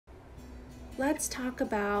Let's talk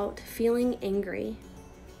about Feeling Angry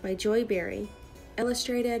by Joy Berry,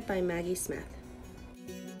 illustrated by Maggie Smith.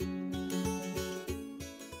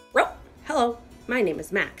 Hello, my name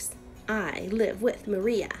is Max. I live with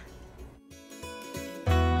Maria.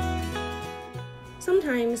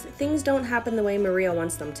 Sometimes things don't happen the way Maria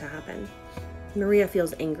wants them to happen. Maria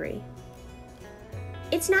feels angry.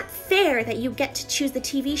 It's not fair that you get to choose the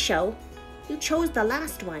TV show. You chose the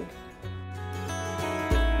last one.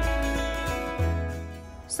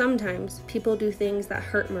 Sometimes people do things that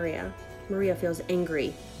hurt Maria. Maria feels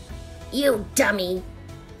angry. You dummy!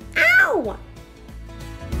 Ow!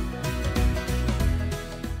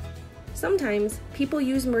 Sometimes people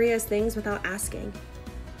use Maria's things without asking.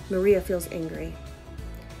 Maria feels angry.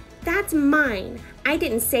 That's mine. I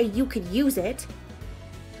didn't say you could use it.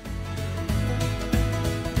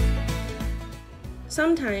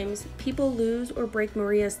 Sometimes people lose or break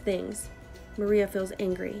Maria's things. Maria feels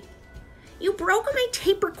angry. You broke my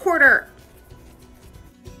tape recorder!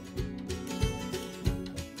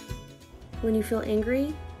 When you feel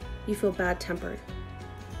angry, you feel bad-tempered.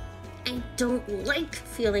 I don't like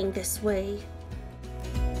feeling this way.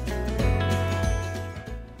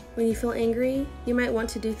 When you feel angry, you might want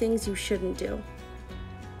to do things you shouldn't do.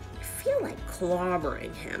 I feel like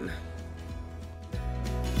clobbering him.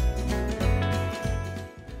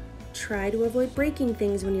 Try to avoid breaking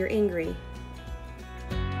things when you're angry.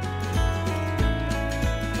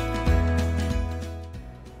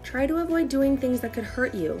 Try to avoid doing things that could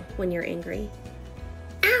hurt you when you're angry.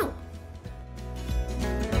 Ow!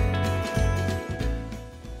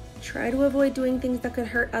 Try to avoid doing things that could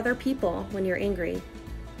hurt other people when you're angry.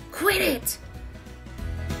 Quit it!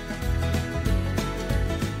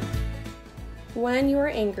 When you are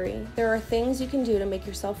angry, there are things you can do to make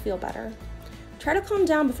yourself feel better. Try to calm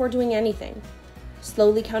down before doing anything.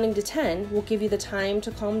 Slowly counting to 10 will give you the time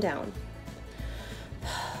to calm down.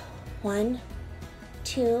 1,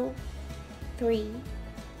 2, 3,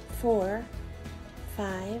 4,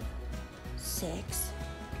 5, 6,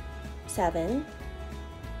 7,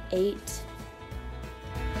 8.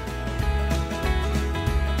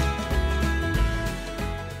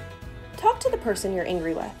 Talk to the person you're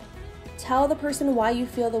angry with. Tell the person why you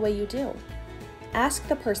feel the way you do. Ask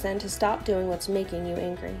the person to stop doing what's making you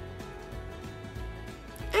angry.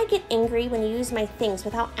 I get angry when you use my things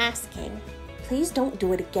without asking. Please don't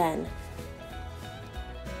do it again.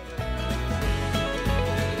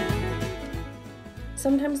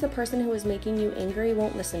 Sometimes the person who is making you angry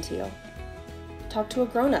won't listen to you. Talk to a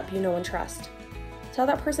grown-up you know and trust. Tell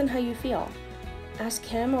that person how you feel. Ask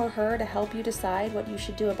him or her to help you decide what you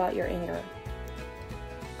should do about your anger.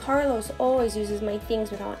 Carlos always uses my things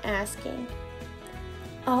without asking.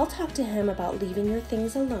 I'll talk to him about leaving your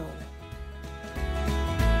things alone.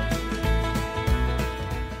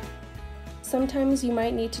 Sometimes you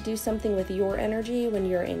might need to do something with your energy when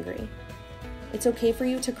you're angry. It's okay for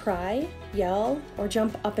you to cry, yell, or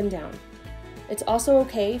jump up and down. It's also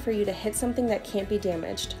okay for you to hit something that can't be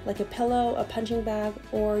damaged, like a pillow, a punching bag,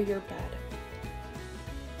 or your bed.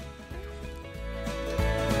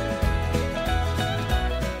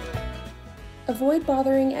 Avoid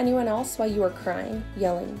bothering anyone else while you are crying,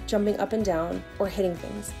 yelling, jumping up and down, or hitting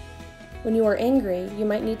things. When you are angry, you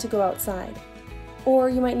might need to go outside, or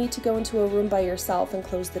you might need to go into a room by yourself and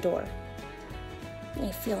close the door. I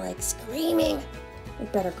feel like screaming.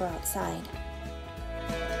 I'd better go outside.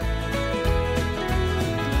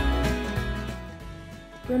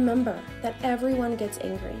 Remember that everyone gets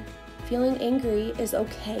angry. Feeling angry is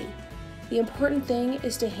okay. The important thing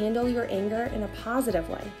is to handle your anger in a positive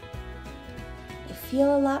way. I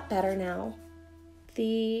feel a lot better now.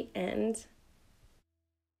 The end.